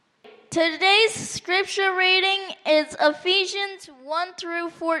Today's scripture reading is Ephesians 1 through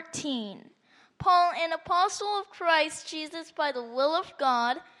 14. Paul, an apostle of Christ Jesus by the will of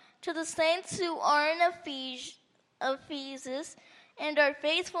God, to the saints who are in Ephesus and are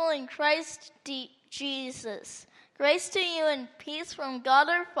faithful in Christ Jesus. Grace to you and peace from God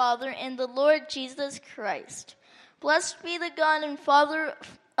our Father and the Lord Jesus Christ. Blessed be the God and Father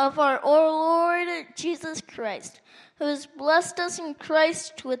of our Lord Jesus Christ, who has blessed us in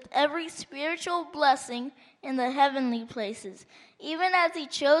Christ with every spiritual blessing in the heavenly places, even as he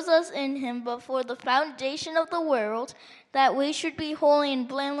chose us in him before the foundation of the world, that we should be holy and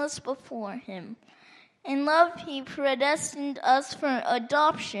blameless before him. In love he predestined us for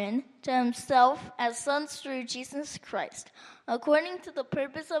adoption to himself as sons through Jesus Christ, according to the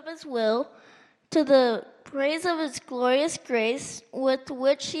purpose of his will, to the praise of his glorious grace, with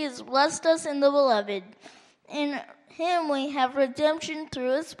which he has blessed us in the Beloved. In him we have redemption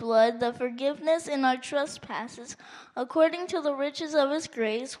through his blood, the forgiveness in our trespasses, according to the riches of his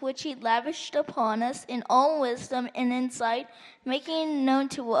grace, which he lavished upon us in all wisdom and insight, making known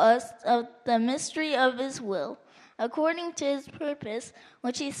to us of the mystery of his will, according to his purpose,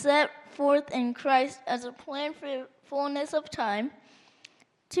 which he set forth in Christ as a plan for fullness of time,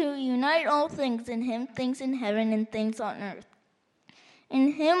 to unite all things in him, things in heaven and things on earth.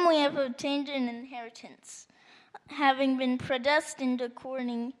 In him we have obtained an inheritance, having been predestined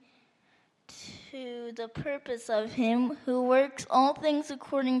according to the purpose of him who works all things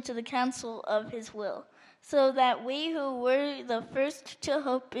according to the counsel of his will, so that we who were the first to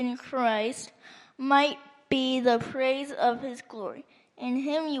hope in Christ might be the praise of his glory. In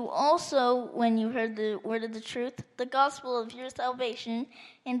him you also, when you heard the word of the truth, the gospel of your salvation,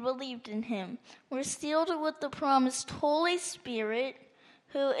 and believed in him, were sealed with the promised Holy Spirit,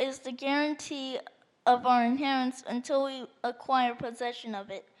 who is the guarantee of our inheritance until we acquire possession of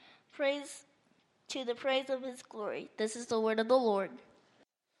it. Praise to the praise of his glory. This is the word of the Lord.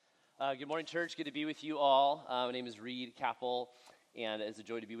 Good morning, church. Good to be with you all. My name is Reed Capel, and it's a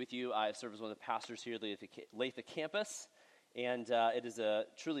joy to be with you. I serve as one of the pastors here at Latha campus, and it is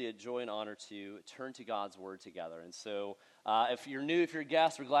truly a joy and honor to turn to God's word together. And so if you're new, if you're a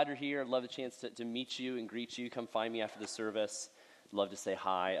guest, we're glad you're here. I'd love the chance to meet you and greet you. Come find me after the service. I'd love to say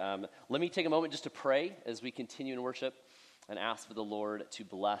hi. Let me take a moment just to pray as we continue in worship and ask for the Lord to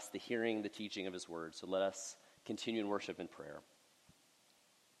bless the hearing, the teaching of his word. So let us continue in worship and prayer.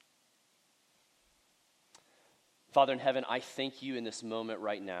 Father in heaven, I thank you in this moment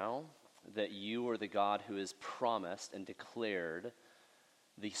right now that you are the God who has promised and declared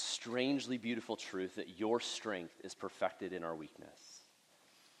the strangely beautiful truth that your strength is perfected in our weakness.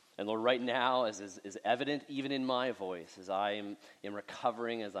 And Lord, right now, as is evident even in my voice, as I am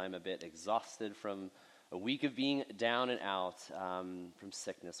recovering, as I'm a bit exhausted from a week of being down and out from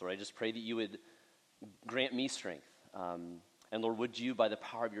sickness, Lord, I just pray that you would grant me strength. And Lord, would you, by the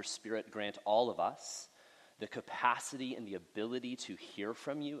power of your Spirit, grant all of us the capacity and the ability to hear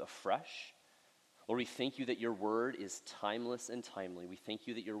from you afresh. Lord, we thank you that your word is timeless and timely. We thank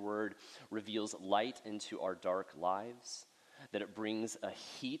you that your word reveals light into our dark lives, that it brings a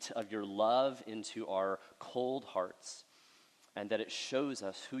heat of your love into our cold hearts, and that it shows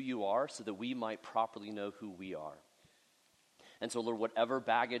us who you are so that we might properly know who we are. And so, Lord, whatever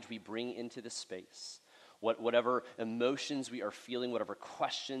baggage we bring into this space, whatever emotions we are feeling, whatever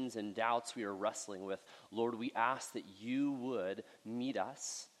questions and doubts we are wrestling with, Lord, we ask that you would meet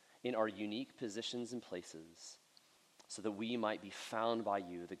us in our unique positions and places so that we might be found by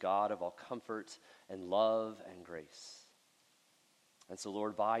you, the God of all comfort and love and grace. And so,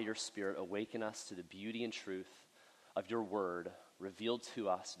 Lord, by your Spirit, awaken us to the beauty and truth of your word revealed to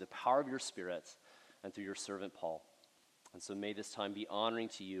us through the power of your Spirit and through your servant Paul. And so may this time be honoring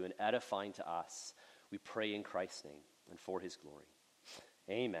to you and edifying to us. We pray in Christ's name and for his glory.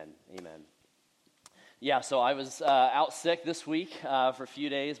 Amen. Amen. Yeah, so I was out sick this week for a few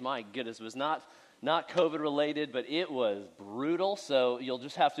days. My goodness, it was not COVID related, but it was brutal. So you'll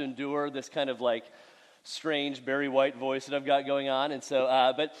just have to endure this kind of like strange Barry White voice that I've got going on. And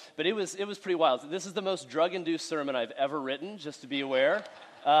so, but it was pretty wild. This is the most drug-induced sermon I've ever written, just to be aware,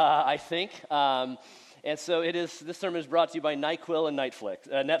 I think. And so this sermon is brought to you by NyQuil and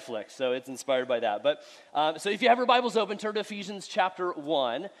Netflix, so it's inspired by that. But so if you have your Bibles open, turn to Ephesians chapter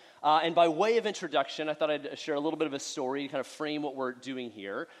 1. And by way of introduction, I thought I'd share a little bit of a story to kind of frame what we're doing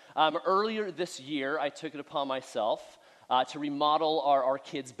here. Earlier this year, I took it upon myself to remodel our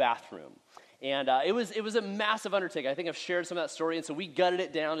kids' bathroom. And it was a massive undertaking. I think I've shared some of that story. And so we gutted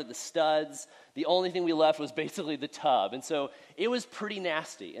it down to the studs. The only thing we left was basically the tub. And so it was pretty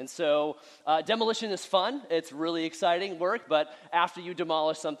nasty. And so demolition is fun. It's really exciting work. But after you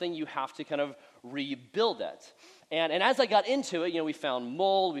demolish something, you have to kind of rebuild it. And as I got into it, we found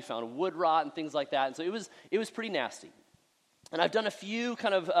mold, we found wood rot and things like that. And so it was pretty nasty. And I've done a few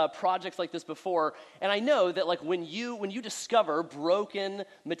kind of projects like this before, and I know that like when you discover broken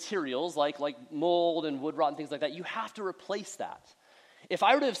materials like mold and wood rot and things like that, you have to replace that. If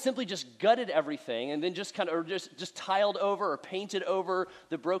I were to have simply just gutted everything and then just kind of or just tiled over or painted over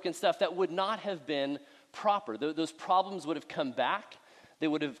the broken stuff, that would not have been proper. Those problems would have come back, they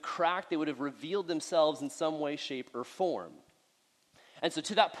would have cracked, they would have revealed themselves in some way, shape, or form. And so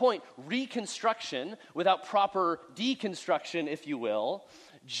to that point, reconstruction without proper deconstruction, if you will,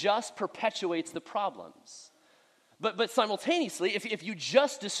 just perpetuates the problems. But simultaneously, if you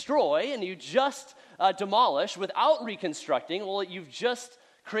just destroy and you just demolish without reconstructing, well, you've just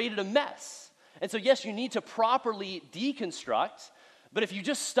created a mess. And so yes, you need to properly deconstruct, but if you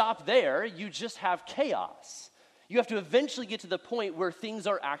just stop there, you just have chaos. You have to eventually get to the point where things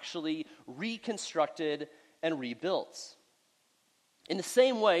are actually reconstructed and rebuilt. In the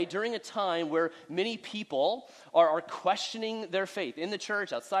same way, during a time where many people are questioning their faith in the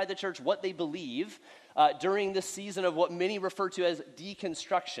church, outside the church, what they believe, during this season of what many refer to as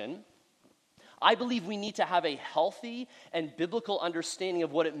deconstruction, I believe we need to have a healthy and biblical understanding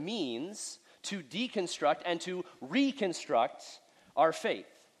of what it means to deconstruct and to reconstruct our faith.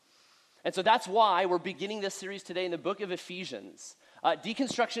 And so that's why we're beginning this series today in the book of Ephesians.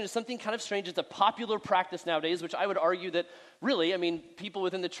 Deconstruction is something kind of strange. It's a popular practice nowadays, which I would argue that really, people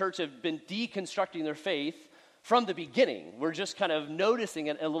within the church have been deconstructing their faith from the beginning. We're just kind of noticing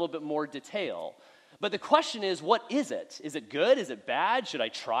it in a little bit more detail. But the question is, what is it? Is it good? Is it bad? Should I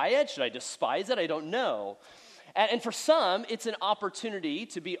try it? Should I despise it? I don't know. And for some, it's an opportunity,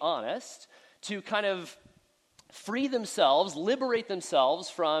 to be honest, to kind of free themselves, liberate themselves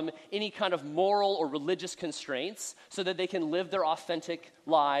from any kind of moral or religious constraints so that they can live their authentic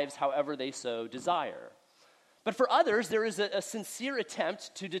lives however they so desire. But for others, there is a sincere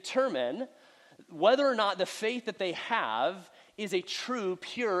attempt to determine whether or not the faith that they have is a true,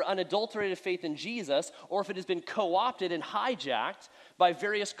 pure, unadulterated faith in Jesus, or if it has been co-opted and hijacked by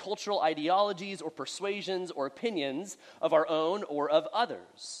various cultural ideologies or persuasions or opinions of our own or of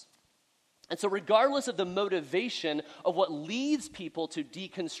others. And so regardless of the motivation of what leads people to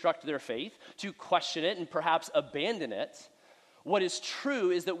deconstruct their faith, to question it and perhaps abandon it, what is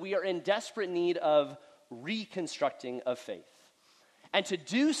true is that we are in desperate need of reconstructing of faith. And to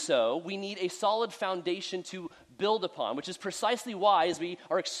do so, we need a solid foundation to build upon, which is precisely why, as we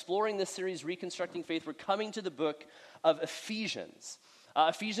are exploring this series, Reconstructing Faith, we're coming to the book of Ephesians.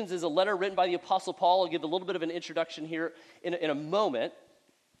 Ephesians is a letter written by the Apostle Paul. I'll give a little bit of an introduction here in a moment.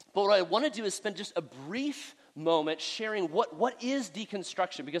 But what I want to do is spend just a brief moment sharing what is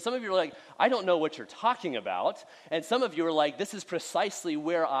deconstruction. Because some of you are like, I don't know what you're talking about. And some of you are like, this is precisely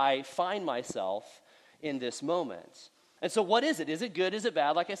where I find myself in this moment. And so what is it? Is it good? Is it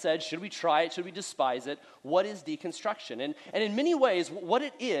bad? Like I said, should we try it? Should we despise it? What is deconstruction? And in many ways, what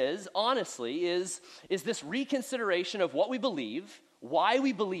it is, honestly, is this reconsideration of what we believe, why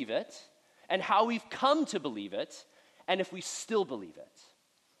we believe it, and how we've come to believe it, and if we still believe it.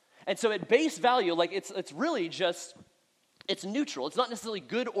 And so at base value, like it's really just, it's neutral. It's not necessarily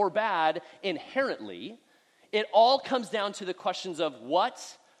good or bad inherently. It all comes down to the questions of what,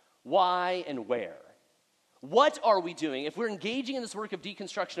 why, and where. What are we doing? If we're engaging in this work of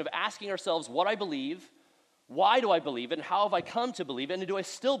deconstruction, of asking ourselves what I believe, why do I believe it, and how have I come to believe it, and do I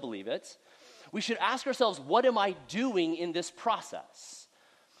still believe it, we should ask ourselves, what am I doing in this process?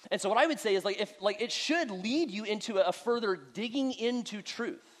 And so what I would say is it should lead you into a further digging into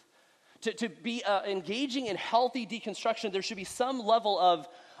truth. To be engaging in healthy deconstruction, there should be some level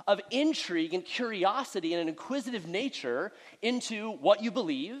of intrigue and curiosity and an inquisitive nature into what you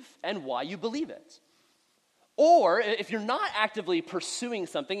believe and why you believe it. Or if you're not actively pursuing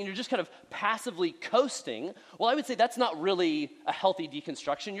something and you're just kind of passively coasting, well, I would say that's not really a healthy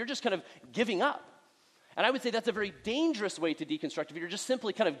deconstruction. You're just kind of giving up. And I would say that's a very dangerous way to deconstruct if you're just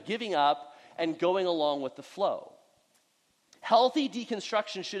simply kind of giving up and going along with the flow. Healthy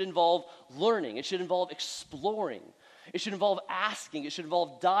deconstruction should involve learning. It should involve exploring. It should involve asking. It should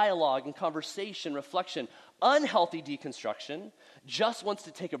involve dialogue and conversation, reflection. Unhealthy deconstruction just wants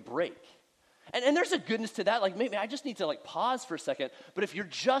to take a break. And there's a goodness to that. Like, maybe I just need to pause for a second. But if you're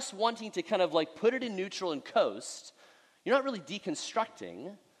just wanting to kind of put it in neutral and coast, you're not really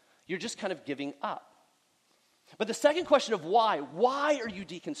deconstructing. You're just kind of giving up. But the second question of why are you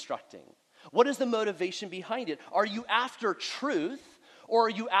deconstructing? What is the motivation behind it? Are you after truth, or are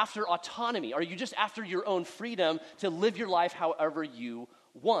you after autonomy? Are you just after your own freedom to live your life however you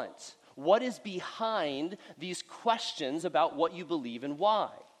want? What is behind these questions about what you believe and why?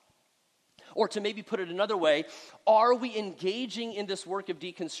 Or to maybe put it another way, are we engaging in this work of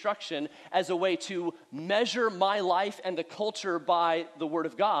deconstruction as a way to measure my life and the culture by the Word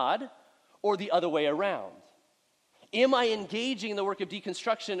of God, or the other way around? Am I engaging in the work of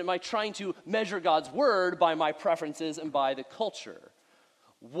deconstruction? Am I trying to measure God's Word by my preferences and by the culture?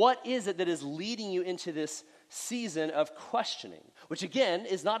 What is it that is leading you into this season of questioning? Which again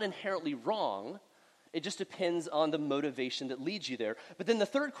is not inherently wrong. It just depends on the motivation that leads you there. But then the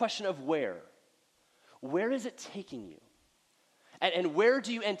third question of where. Where is it taking you? And where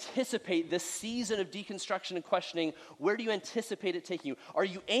do you anticipate this season of deconstruction and questioning, where do you anticipate it taking you? Are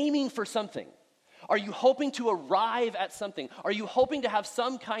you aiming for something? Are you hoping to arrive at something? Are you hoping to have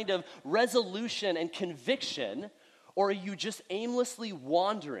some kind of resolution and conviction? Or are you just aimlessly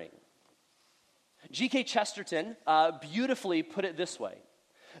wandering? G.K. Chesterton beautifully put it this way.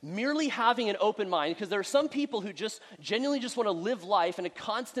 Merely having an open mind, because there are some people who just genuinely just want to live life in a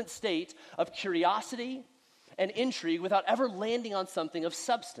constant state of curiosity and intrigue without ever landing on something of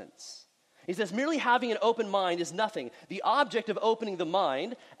substance. He says, merely having an open mind is nothing. The object of opening the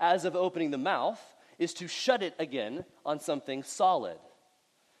mind, as of opening the mouth, is to shut it again on something solid.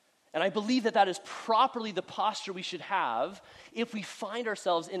 And I believe that that is properly the posture we should have if we find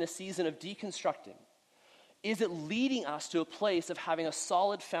ourselves in a season of deconstructing. Is it leading us to a place of having a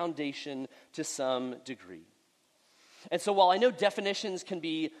solid foundation to some degree? And so while I know definitions can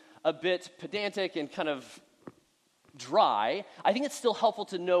be a bit pedantic and kind of dry, I think it's still helpful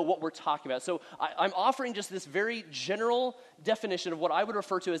to know what we're talking about. So I'm offering just this very general definition of what I would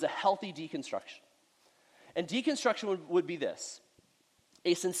refer to as a healthy deconstruction. And deconstruction would be this: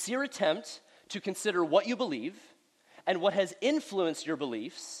 a sincere attempt to consider what you believe and what has influenced your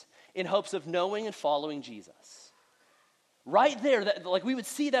beliefs in hopes of knowing and following Jesus. Right there, like we would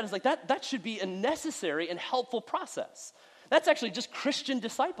see that as like that should be a necessary and helpful process. That's actually just Christian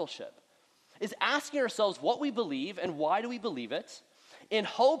discipleship, is asking ourselves what we believe and why do we believe it, in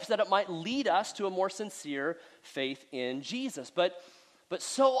hopes that it might lead us to a more sincere faith in Jesus. But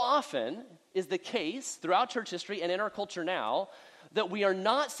so often is the case throughout church history and in our culture now that we are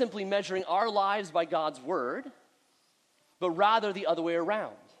not simply measuring our lives by God's word, but rather the other way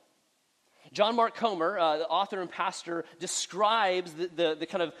around. John Mark Comer, the author and pastor, describes the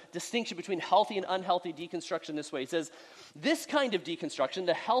kind of distinction between healthy and unhealthy deconstruction this way. He says, this kind of deconstruction,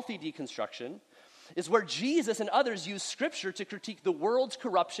 the healthy deconstruction, is where Jesus and others use Scripture to critique the world's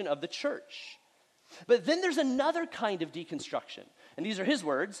corruption of the church. But then there's another kind of deconstruction, and these are his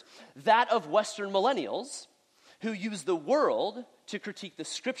words, that of Western millennials who use the world to critique the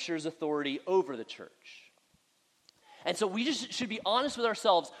Scripture's authority over the church. And so we just should be honest with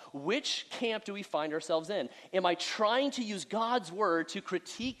ourselves. Which camp do we find ourselves in? Am I trying to use God's word to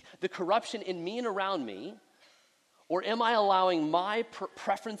critique the corruption in me and around me? Or am I allowing my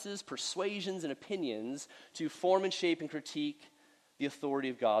preferences, persuasions, and opinions to form and shape and critique the authority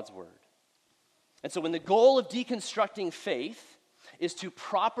of God's word? And so when the goal of deconstructing faith is to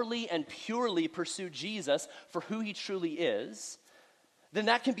properly and purely pursue Jesus for who he truly is, then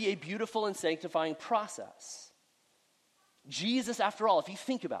that can be a beautiful and sanctifying process. Jesus, after all, if you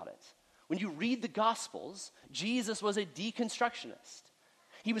think about it, when you read the Gospels, Jesus was a deconstructionist.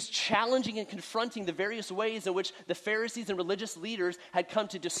 He was challenging and confronting the various ways in which the Pharisees and religious leaders had come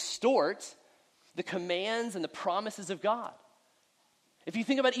to distort the commands and the promises of God. If you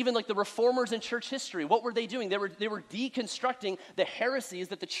think about even like the reformers in church history, what were they doing? They were deconstructing the heresies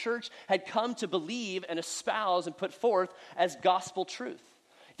that the church had come to believe and espouse and put forth as gospel truth.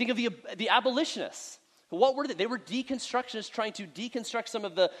 Think of the abolitionists. What were they? They were deconstructionists trying to deconstruct some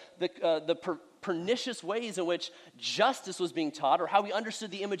of the pernicious ways in which justice was being taught, or how we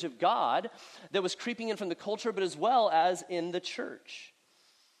understood the image of God that was creeping in from the culture, but as well as in the church.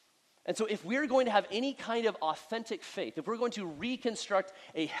 And so if we're going to have any kind of authentic faith, if we're going to reconstruct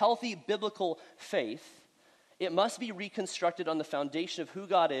a healthy biblical faith, it must be reconstructed on the foundation of who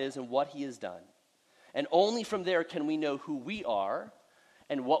God is and what he has done. And only from there can we know who we are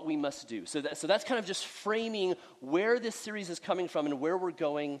and what we must do. So that's kind of just framing where this series is coming from and where we're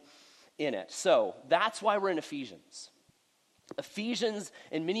going in it. So that's why we're in Ephesians. Ephesians,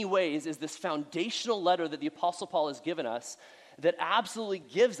 in many ways, is this foundational letter that the Apostle Paul has given us that absolutely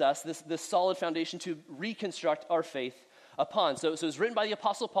gives us this solid foundation to reconstruct our faith upon. So it's written by the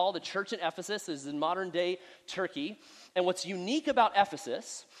Apostle Paul. The church in Ephesus is in modern-day Turkey. And what's unique about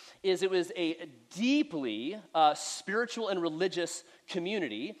Ephesus is it was a deeply spiritual and religious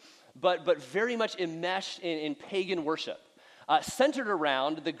community but very much enmeshed in pagan worship, centered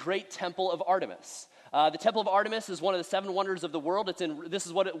around the great temple of Artemis. The temple of Artemis is one of the seven wonders of the world. This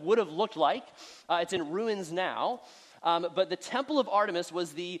is what it would have looked like. It's in ruins now. But the temple of Artemis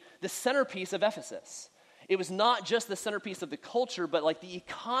was the centerpiece of Ephesus. It was not just the centerpiece of the culture, but like the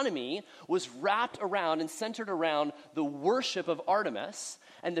economy was wrapped around and centered around the worship of Artemis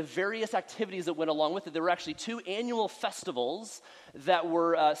and the various activities that went along with it. There were actually 2 annual festivals that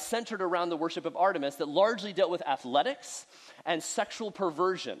were centered around the worship of Artemis that largely dealt with athletics and sexual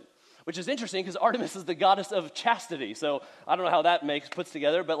perversion, which is interesting because Artemis is the goddess of chastity. So I don't know how that puts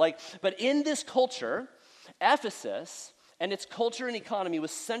together, but in this culture, Ephesus and its culture and economy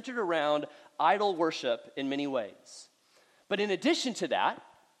was centered around idol worship in many ways. But in addition to that,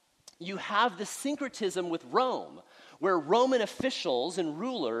 you have the syncretism with Rome, where Roman officials and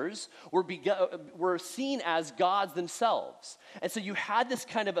rulers were seen as gods themselves. And so you had this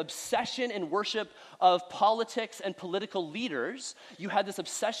kind of obsession and worship of politics and political leaders. You had this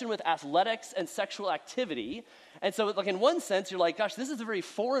obsession with athletics and sexual activity. And so like in one sense, you're like, gosh, this is a very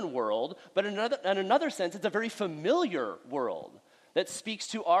foreign world. But in another sense, it's a very familiar world that speaks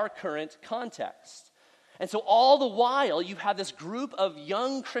to our current context. And so all the while, you have this group of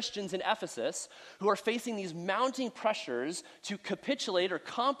young Christians in Ephesus who are facing these mounting pressures to capitulate or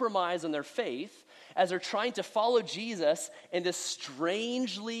compromise on their faith as they're trying to follow Jesus in this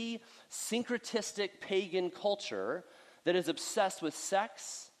strangely syncretistic pagan culture that is obsessed with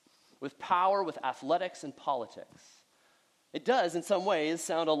sex, with power, with athletics, and politics. It does, in some ways,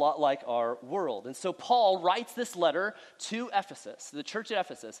 sound a lot like our world. And so Paul writes this letter to Ephesus, the church at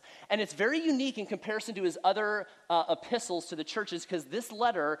Ephesus. And it's very unique in comparison to his other epistles to the churches because this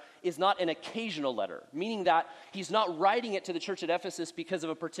letter is not an occasional letter, meaning that he's not writing it to the church at Ephesus because of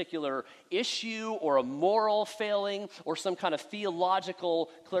a particular issue or a moral failing or some kind of theological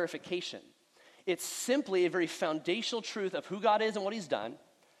clarification. It's simply a very foundational truth of who God is and what he's done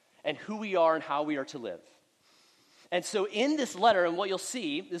and who we are and how we are to live. And so in this letter, and what you'll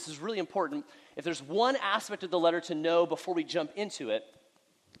see, this is really important, if there's one aspect of the letter to know before we jump into it,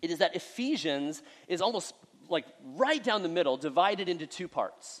 it is that Ephesians is almost like right down the middle, divided into 2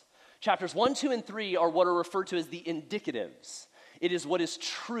 parts. Chapters 1, 2, and 3 are what are referred to as the indicatives. It is what is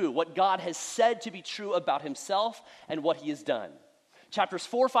true, what God has said to be true about himself and what he has done. Chapters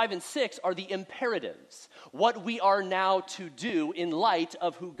 4, 5, and 6 are the imperatives, what we are now to do in light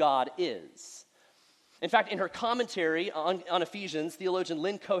of who God is. In fact, in her commentary on Ephesians, theologian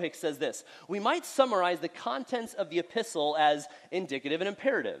Lynn Cohick says this: we might summarize the contents of the epistle as indicative and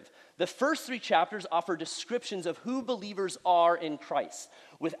imperative. The first 3 chapters offer descriptions of who believers are in Christ,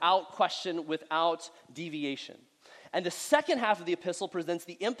 without question, without deviation. And the second half of the epistle presents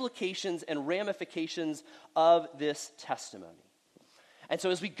the implications and ramifications of this testimony. And so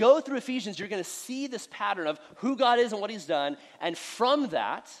as we go through Ephesians, you're going to see this pattern of who God is and what he's done, and from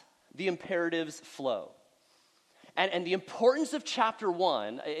that, the imperatives flow. And the importance of chapter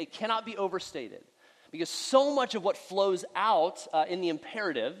 1, it cannot be overstated, because so much of what flows out in the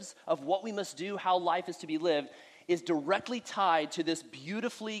imperatives of what we must do, how life is to be lived, is directly tied to this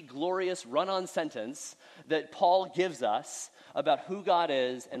beautifully glorious run-on sentence that Paul gives us about who God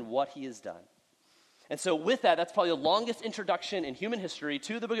is and what he has done. And so with that, that's probably the longest introduction in human history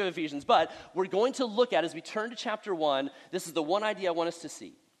to the book of Ephesians, but we're going to look at, as we turn to chapter 1, this is the one idea I want us to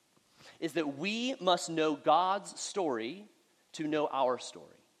see, is that we must know God's story to know our story.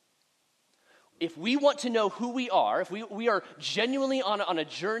 If we want to know who we are, if we are genuinely on a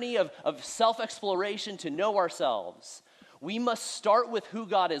journey of self-exploration to know ourselves, we must start with who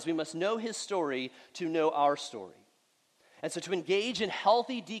God is. We must know his story to know our story. And so to engage in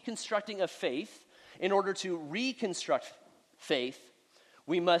healthy deconstructing of faith, in order to reconstruct faith,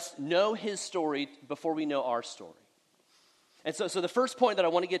 we must know his story before we know our story. And so the first point that I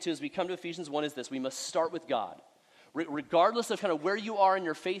want to get to as we come to Ephesians 1 is this: we must start with God. Regardless of kind of where you are in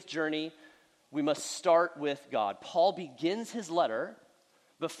your faith journey, we must start with God. Paul begins his letter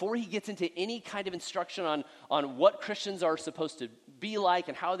before he gets into any kind of instruction on what Christians are supposed to be like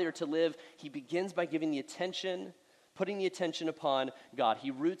and how they are to live. He begins by putting the attention upon God.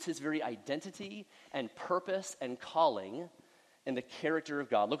 He roots his very identity and purpose and calling in the character of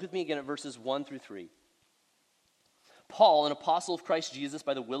God. Look with me again at verses 1 through 3. Paul, an apostle of Christ Jesus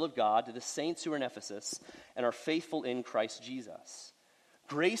by the will of God, to the saints who are in Ephesus and are faithful in Christ Jesus.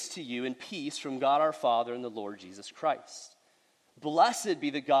 Grace to you and peace from God our Father and the Lord Jesus Christ. Blessed be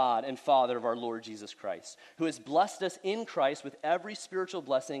the God and Father of our Lord Jesus Christ, who has blessed us in Christ with every spiritual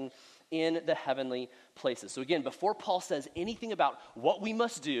blessing in the heavenly places. So again, before Paul says anything about what we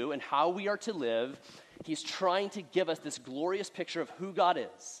must do and how we are to live, he's trying to give us this glorious picture of who God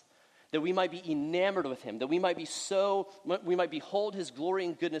is, that we might be enamored with him, that we might behold his glory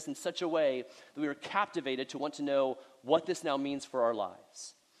and goodness in such a way that we are captivated to want to know what this now means for our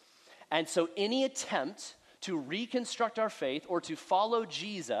lives. And so any attempt to reconstruct our faith or to follow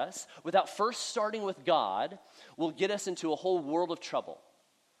Jesus without first starting with God will get us into a whole world of trouble.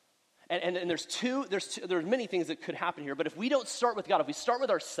 And there's many things that could happen here, but if we don't start with God, if we start with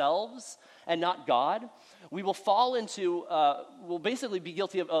ourselves and not God, we will fall into, we'll basically be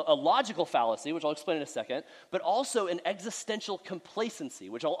guilty of a logical fallacy, which I'll explain in a second, but also an existential complacency,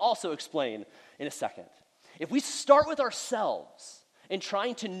 which I'll also explain in a second. If we start with ourselves and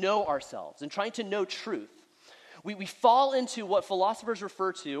trying to know ourselves and trying to know truth, we fall into what philosophers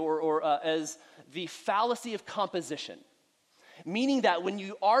refer to as the fallacy of composition. Meaning that when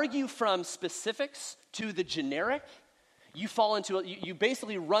you argue from specifics to the generic, you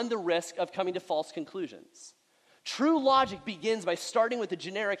basically run the risk of coming to false conclusions. True logic begins by starting with the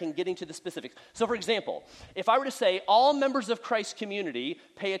generic and getting to the specifics. So for example, if I were to say all members of Christ's community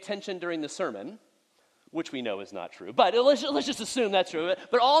pay attention during the sermon, which we know is not true, but let's just assume that's true.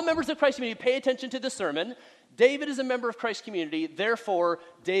 But all members of Christ's community pay attention to the sermon. David is a member of Christ's community, therefore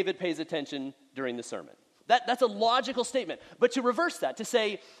David pays attention during the sermon. That's a logical statement. But to reverse that, to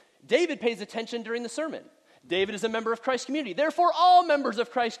say David pays attention during the sermon. David is a member of Christ's community. Therefore, all members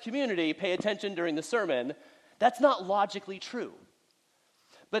of Christ's community pay attention during the sermon. That's not logically true.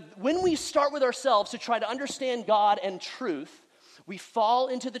 But when we start with ourselves to try to understand God and truth, we fall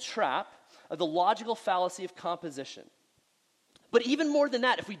into the trap of the logical fallacy of composition. But even more than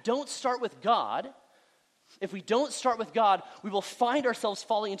that, if we don't start with God, we will find ourselves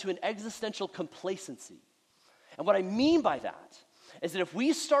falling into an existential complacency. And what I mean by that is that if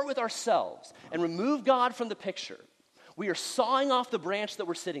we start with ourselves and remove God from the picture, we are sawing off the branch that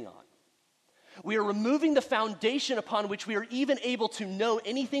we're sitting on. We are removing the foundation upon which we are even able to know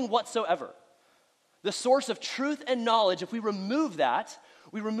anything whatsoever. The source of truth and knowledge, if we remove that,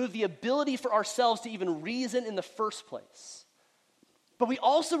 we remove the ability for ourselves to even reason in the first place. But we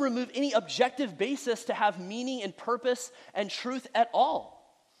also remove any objective basis to have meaning and purpose and truth at all.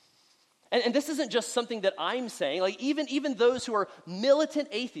 And this isn't just something that I'm saying. Like even those who are militant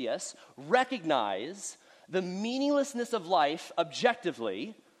atheists recognize the meaninglessness of life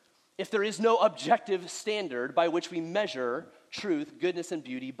objectively if there is no objective standard by which we measure truth, goodness, and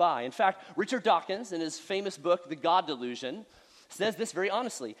beauty by. In fact, Richard Dawkins, in his famous book, The God Delusion, says this very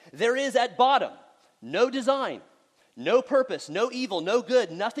honestly. There is at bottom no design, no purpose, no evil, no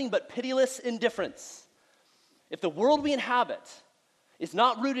good, nothing but pitiless indifference. If the world we inhabit is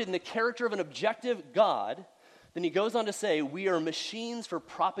not rooted in the character of an objective God, then he goes on to say, we are machines for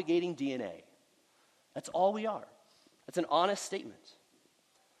propagating DNA. That's all we are. That's an honest statement.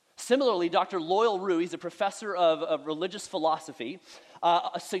 Similarly, Dr. Loyal Rue, he's a professor of religious philosophy,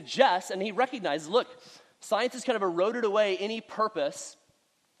 suggests, and he recognizes, look, science has kind of eroded away any purpose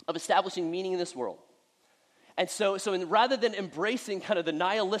of establishing meaning in this world. And so rather than embracing kind of the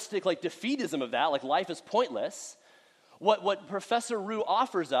nihilistic like defeatism of that, like life is pointless, what Professor Rue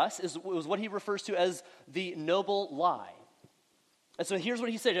offers us was what he refers to as the noble lie. And so here's what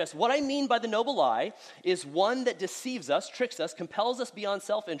he suggests. What I mean by the noble lie is one that deceives us, tricks us, compels us beyond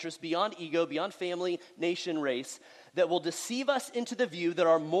self-interest, beyond ego, beyond family, nation, race, that will deceive us into the view that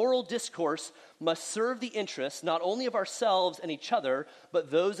our moral discourse must serve the interests not only of ourselves and each other,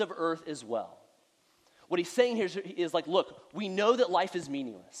 but those of earth as well. What he's saying here is like, look, we know that life is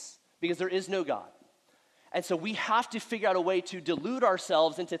meaningless because there is no God. And so we have to figure out a way to delude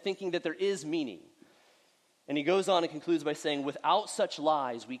ourselves into thinking that there is meaning. And he goes on and concludes by saying, without such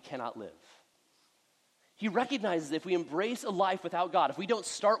lies, we cannot live. He recognizes that if we embrace a life without God, if we don't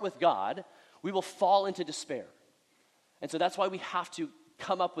start with God, we will fall into despair. And so that's why we have to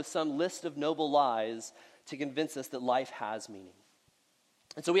come up with some list of noble lies to convince us that life has meaning.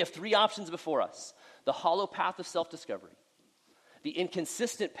 And so we have three options before us: the hollow path of self-discovery, the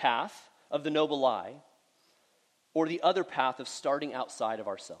inconsistent path of the noble lie, or the other path of starting outside of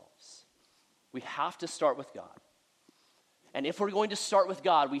ourselves. We have to start with God. And if we're going to start with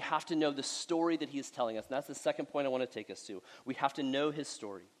God, we have to know the story that he is telling us. And that's the second point I want to take us to. We have to know his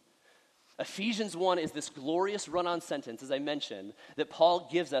story. Ephesians 1 is this glorious run-on sentence, as I mentioned, that Paul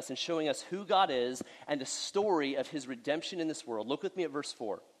gives us in showing us who God is and the story of his redemption in this world. Look with me at verse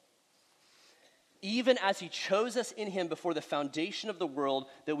 4. Even as he chose us in him before the foundation of the world,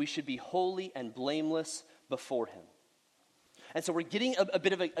 that we should be holy and blameless before him. And so we're getting a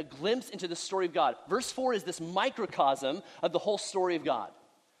bit of a glimpse into the story of God. Verse 4 is this microcosm of the whole story of God.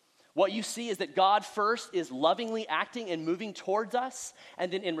 What you see is that God first is lovingly acting and moving towards us,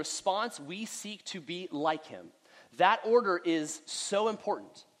 and then in response, we seek to be like him. That order is so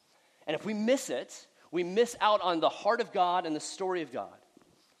important. And if we miss it, we miss out on the heart of God and the story of God.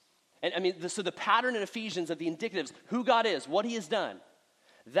 And I mean, so the pattern in Ephesians of the indicatives, who God is, what he has done,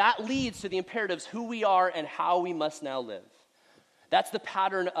 that leads to the imperatives, who we are and how we must now live. That's the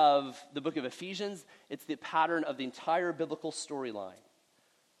pattern of the book of Ephesians. It's the pattern of the entire biblical storyline.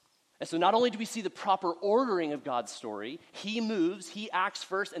 And so not only do we see the proper ordering of God's story, he moves, he acts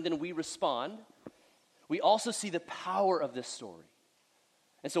first, and then we respond. We also see the power of this story.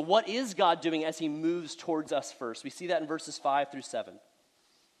 And so what is God doing as he moves towards us first? We see that in verses 5 through 7.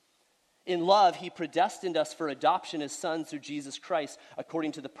 In love, he predestined us for adoption as sons through Jesus Christ,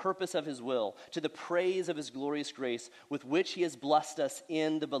 according to the purpose of his will, to the praise of his glorious grace, with which he has blessed us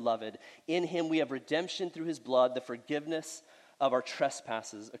in the beloved. In him we have redemption through his blood, the forgiveness of our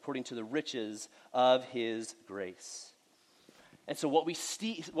trespasses, according to the riches of his grace. And so what we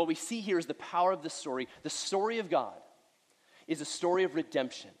see here is the power of this story. The story of God is a story of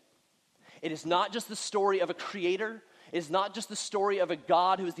redemption. It is not just the story of a creator. It is not just the story of a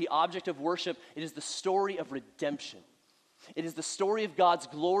God who is the object of worship. It is the story of redemption. It is the story of God's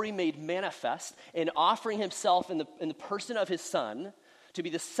glory made manifest in offering himself in the person of his Son to be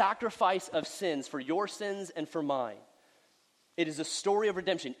the sacrifice of sins for your sins and for mine. It is a story of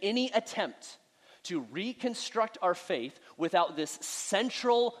redemption. Any attempt to reconstruct our faith without this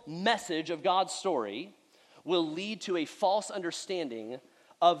central message of God's story will lead to a false understanding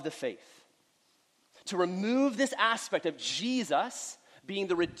of the faith. To remove this aspect of Jesus being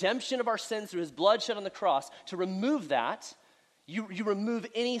the redemption of our sins through his blood shed on the cross, to remove that, you remove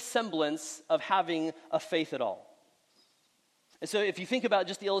any semblance of having a faith at all. And so if you think about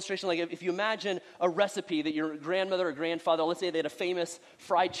just the illustration, like if you imagine a recipe that your grandmother or grandfather, let's say they had a famous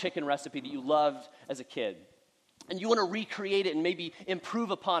fried chicken recipe that you loved as a kid, and you want to recreate it and maybe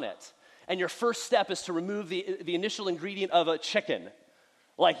improve upon it, and your first step is to remove the initial ingredient of a chicken.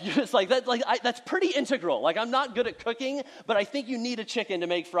 Like, you're just like, that's pretty integral. Like, I'm not good at cooking, but I think you need a chicken to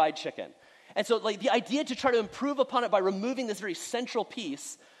make fried chicken. And so, like, the idea to try to improve upon it by removing this very central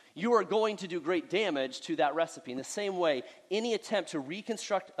piece, you are going to do great damage to that recipe. In the same way, any attempt to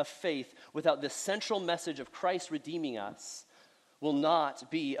reconstruct a faith without this central message of Christ redeeming us will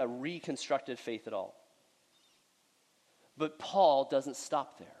not be a reconstructed faith at all. But Paul doesn't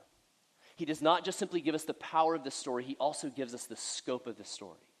stop there. He does not just simply give us the power of the story, he also gives us the scope of the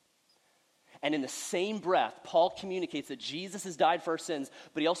story. And in the same breath, Paul communicates that Jesus has died for our sins,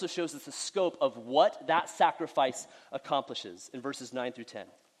 but he also shows us the scope of what that sacrifice accomplishes in verses 9 through 10.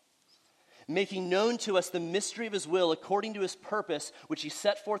 Making known to us the mystery of his will according to his purpose, which he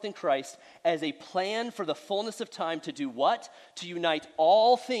set forth in Christ as a plan for the fullness of time to do what? To unite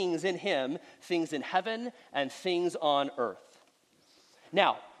all things in him, things in heaven and things on earth.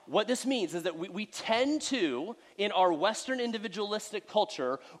 Now, what this means is that we tend to, in our Western individualistic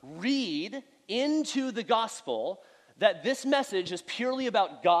culture, read into the gospel that this message is purely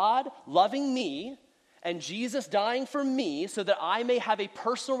about God loving me and Jesus dying for me so that I may have a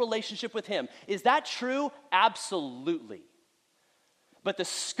personal relationship with him. Is that true? Absolutely. But the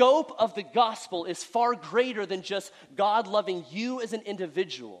scope of the gospel is far greater than just God loving you as an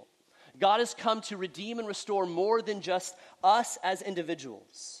individual. God has come to redeem and restore more than just us as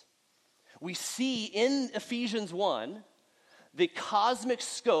individuals. We see in Ephesians 1 the cosmic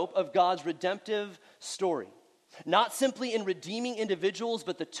scope of God's redemptive story. Not simply in redeeming individuals,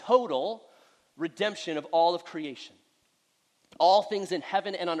 but the total redemption of all of creation. All things in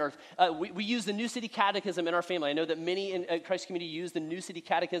heaven and on earth. We use the New City Catechism in our family. I know that many in Christ Community use the New City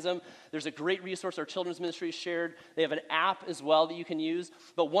Catechism. There's a great resource our children's ministry has shared. They have an app as well that you can use.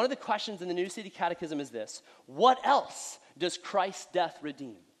 But one of the questions in the New City Catechism is this: what else does Christ's death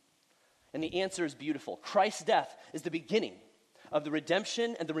redeem? And the answer is beautiful. Christ's death is the beginning of the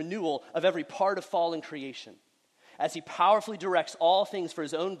redemption and the renewal of every part of fallen creation, as he powerfully directs all things for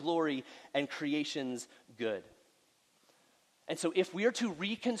his own glory and creation's good. And so if we are to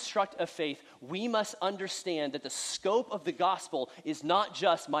reconstruct a faith, we must understand that the scope of the gospel is not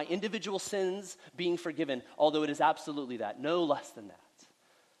just my individual sins being forgiven, although it is absolutely that, no less than that.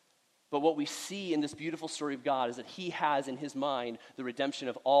 But what we see in this beautiful story of God is that he has in his mind the redemption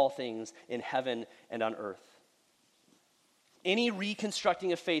of all things in heaven and on earth. Any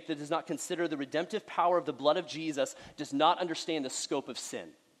reconstructing a faith that does not consider the redemptive power of the blood of Jesus does not understand the scope of sin.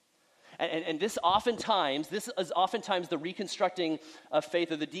 And this is oftentimes the reconstructing of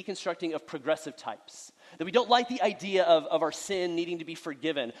faith or the deconstructing of progressive types. That we don't like the idea of our sin needing to be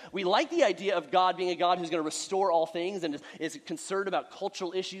forgiven. We like the idea of God being a God who's going to restore all things and is concerned about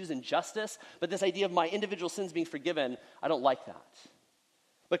cultural issues and justice. But this idea of my individual sins being forgiven, I don't like that.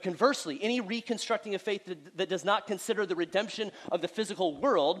 But conversely, any reconstructing of faith that does not consider the redemption of the physical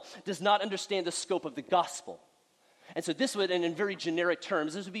world does not understand the scope of the gospel. And so this would, and in very generic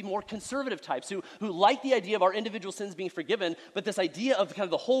terms, this would be more conservative types who like the idea of our individual sins being forgiven, but this idea of kind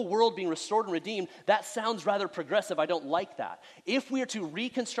of the whole world being restored and redeemed, that sounds rather progressive. I don't like that. If we are to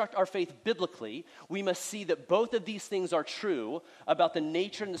reconstruct our faith biblically, we must see that both of these things are true about the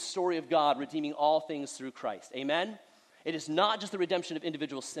nature and the story of God redeeming all things through Christ. Amen? It is not just the redemption of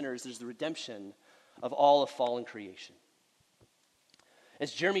individual sinners, there's the redemption of all of fallen creation.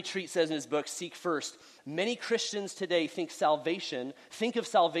 As Jeremy Treat says in his book, Seek First, many Christians today think of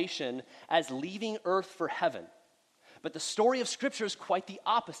salvation as leaving earth for heaven. But the story of Scripture is quite the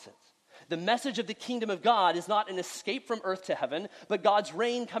opposite. The message of the kingdom of God is not an escape from earth to heaven, but God's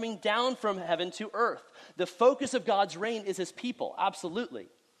reign coming down from heaven to earth. The focus of God's reign is his people, absolutely.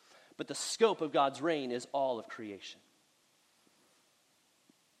 But the scope of God's reign is all of creation.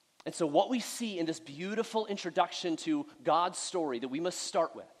 And so what we see in this beautiful introduction to God's story that we must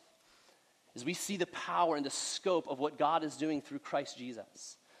start with is we see the power and the scope of what God is doing through Christ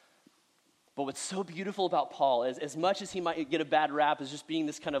Jesus. But what's so beautiful about Paul is, as much as he might get a bad rap as just being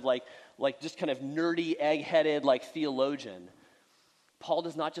this kind of like just kind of nerdy, egg-headed theologian, Paul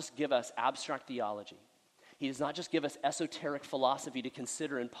does not just give us abstract theology. He does not just give us esoteric philosophy to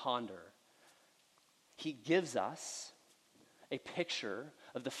consider and ponder. He gives us a picture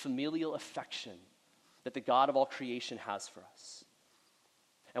of the familial affection that the God of all creation has for us.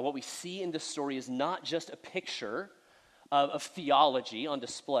 And what we see in this story is not just a picture of theology on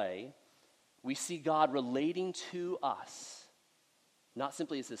display. We see God relating to us, not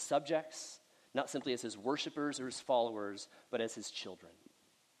simply as his subjects, not simply as his worshipers or his followers, but as his children.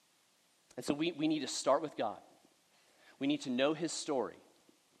 And so we need to start with God. We need to know his story.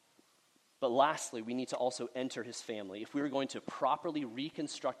 But lastly, we need to also enter his family. If we are going to properly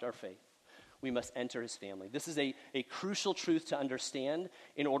reconstruct our faith, we must enter his family. This is a crucial truth to understand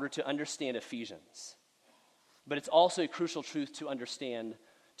in order to understand Ephesians. But it's also a crucial truth to understand,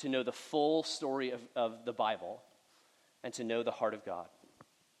 to know the full story of the Bible and to know the heart of God.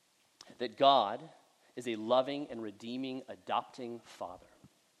 That God is a loving and redeeming, adopting Father.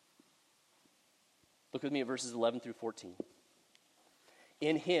 Look with me at verses 11 through 14.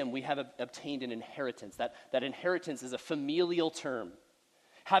 In him we have obtained an inheritance. That inheritance is a familial term.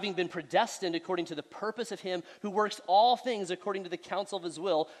 Having been predestined according to the purpose of him who works all things according to the counsel of his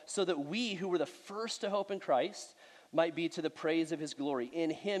will, so that we who were the first to hope in Christ might be to the praise of his glory.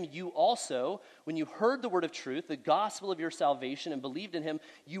 In him you also, when you heard the word of truth, the gospel of your salvation, and believed in him,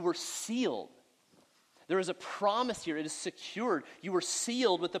 you were sealed. There is a promise here. It is secured. You were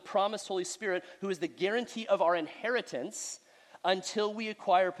sealed with the promised Holy Spirit, who is the guarantee of our inheritance until we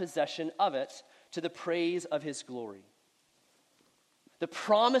acquire possession of it to the praise of his glory. The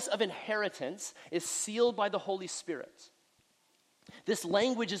promise of inheritance is sealed by the Holy Spirit. This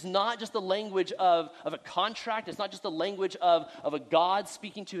language is not just the language of a contract. It's not just the language of a God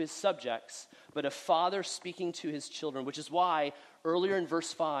speaking to his subjects, but a father speaking to his children, which is why earlier in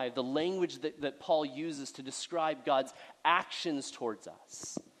verse 5, the language that Paul uses to describe God's actions towards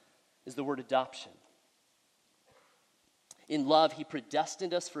us is the word adoption. In love, he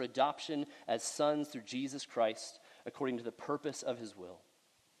predestined us for adoption as sons through Jesus Christ, according to the purpose of his will.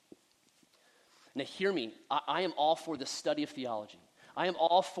 Now hear me, I am all for the study of theology. I am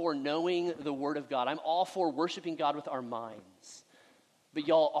all for knowing the Word of God. I'm all for worshiping God with our minds. But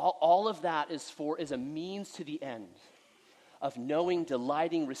y'all, all of that is a means to the end of knowing,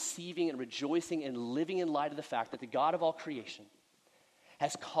 delighting, receiving, and rejoicing and living in light of the fact that the God of all creation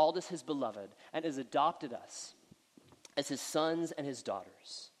has called us his beloved and has adopted us as his sons and his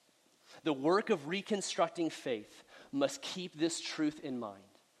daughters. The work of reconstructing faith must keep this truth in mind,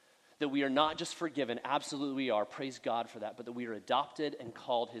 that we are not just forgiven, absolutely we are, praise God for that, but that we are adopted and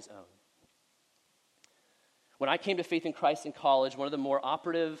called his own. When I came to faith in Christ in college, one of the more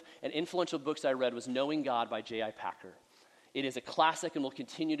operative and influential books I read was Knowing God by J.I. Packer. It is a classic and will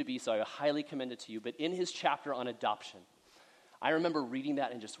continue to be, so I highly commend it to you. But in his chapter on adoption, I remember reading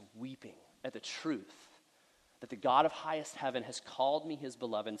that and just weeping at the truth that the God of highest heaven has called me his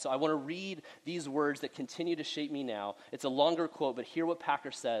beloved. And so I want to read these words that continue to shape me now. It's a longer quote, but hear what Packer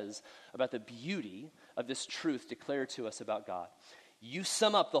says about the beauty of this truth declared to us about God. You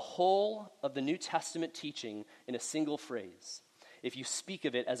sum up the whole of the New Testament teaching in a single phrase if you speak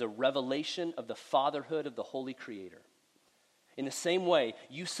of it as a revelation of the fatherhood of the Holy Creator. In the same way,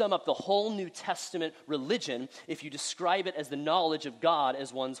 you sum up the whole New Testament religion if you describe it as the knowledge of God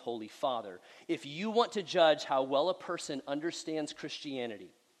as one's Holy Father. If you want to judge how well a person understands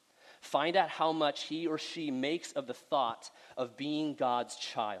Christianity, Find out how much he or she makes of the thought of being God's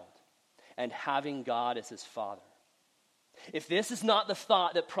child and having God as his father. If this is not the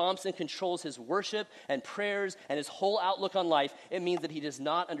thought that prompts and controls his worship and prayers and his whole outlook on life, it means that he does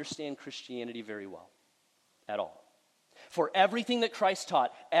not understand Christianity very well at all. For everything that Christ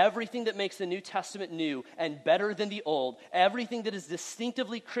taught, everything that makes the New Testament new and better than the Old, everything that is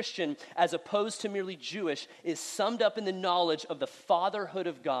distinctively Christian as opposed to merely Jewish, is summed up in the knowledge of the fatherhood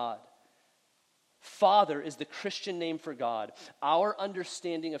of God. Father is the Christian name for God. Our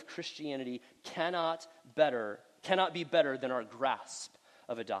understanding of Christianity cannot be better than our grasp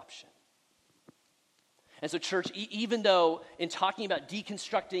of adoption. And so, church, even though in talking about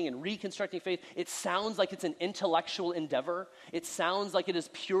deconstructing and reconstructing faith, it sounds like it's an intellectual endeavor, it sounds like it is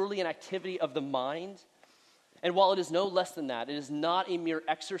purely an activity of the mind, and while it is no less than that, it is not a mere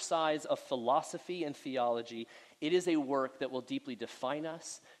exercise of philosophy and theology. It is a work that will deeply define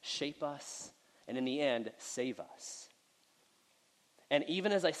us, shape us, and in the end, save us. And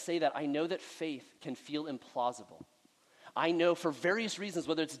even as I say that, I know that faith can feel implausible. I know for various reasons,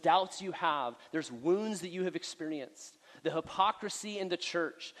 whether it's doubts you have, there's wounds that you have experienced, the hypocrisy in the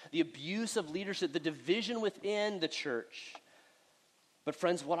church, the abuse of leadership, the division within the church. But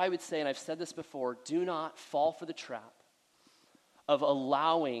friends, what I would say, and I've said this before, do not fall for the trap of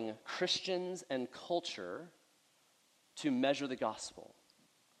allowing Christians and culture to measure the gospel.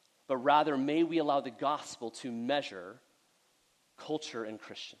 But rather, may we allow the gospel to measure culture and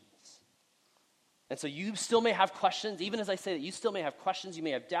Christians. And so you still may have questions, even as I say that, you still may have questions, you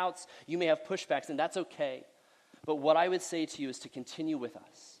may have doubts, you may have pushbacks, and that's okay. But what I would say to you is to continue with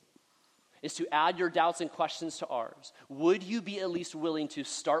us, is to add your doubts and questions to ours. Would you be at least willing to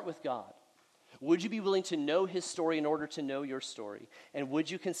start with God? Would you be willing to know his story in order to know your story? And would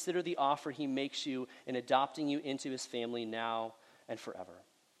you consider the offer he makes you in adopting you into his family now and forever?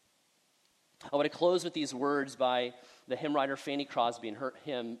 I want to close with these words by the hymn writer Fanny Crosby in her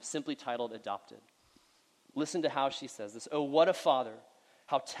hymn simply titled Adopted. Listen to how she says this. Oh, what a father,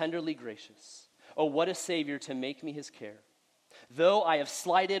 how tenderly gracious. Oh, what a savior to make me his care. Though I have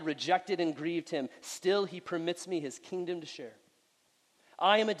slighted, rejected, and grieved him, still he permits me his kingdom to share.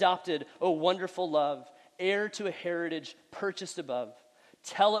 I am adopted, oh wonderful love, heir to a heritage purchased above.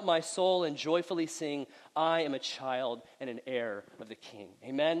 Tell it, my soul, and joyfully sing, I am a child and an heir of the King.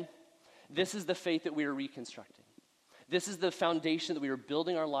 Amen? This is the faith that we are reconstructing. This is the foundation that we are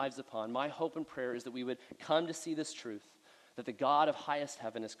building our lives upon. My hope and prayer is that we would come to see this truth, that the God of highest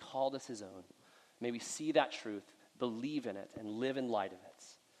heaven has called us his own. May we see that truth, believe in it, and live in light of it.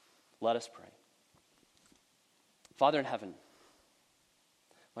 Let us pray. Father in heaven,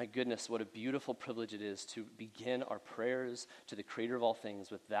 my goodness, what a beautiful privilege it is to begin our prayers to the Creator of all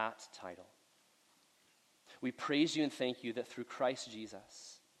things with that title. We praise you and thank you that through Christ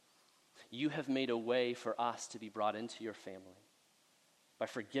Jesus, you have made a way for us to be brought into your family by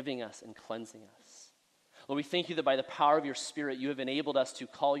forgiving us and cleansing us. Lord, we thank you that by the power of your Spirit, you have enabled us to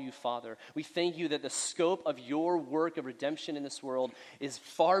call you Father. We thank you that the scope of your work of redemption in this world is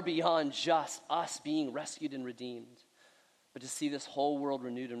far beyond just us being rescued and redeemed, but to see this whole world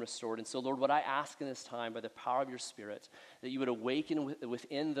renewed and restored. And so, Lord, what I ask in this time by the power of your Spirit, that you would awaken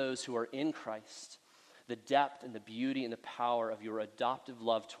within those who are in Christ the depth and the beauty and the power of your adoptive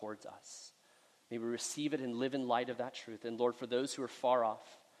love towards us. May we receive it and live in light of that truth. And Lord, for those who are far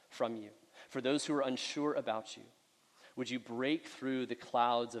off from you, for those who are unsure about you, would you break through the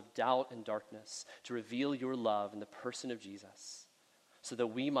clouds of doubt and darkness to reveal your love in the person of Jesus so that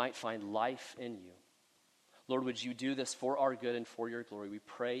we might find life in you. Lord, would you do this for our good and for your glory? We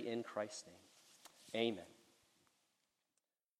pray in Christ's name. Amen.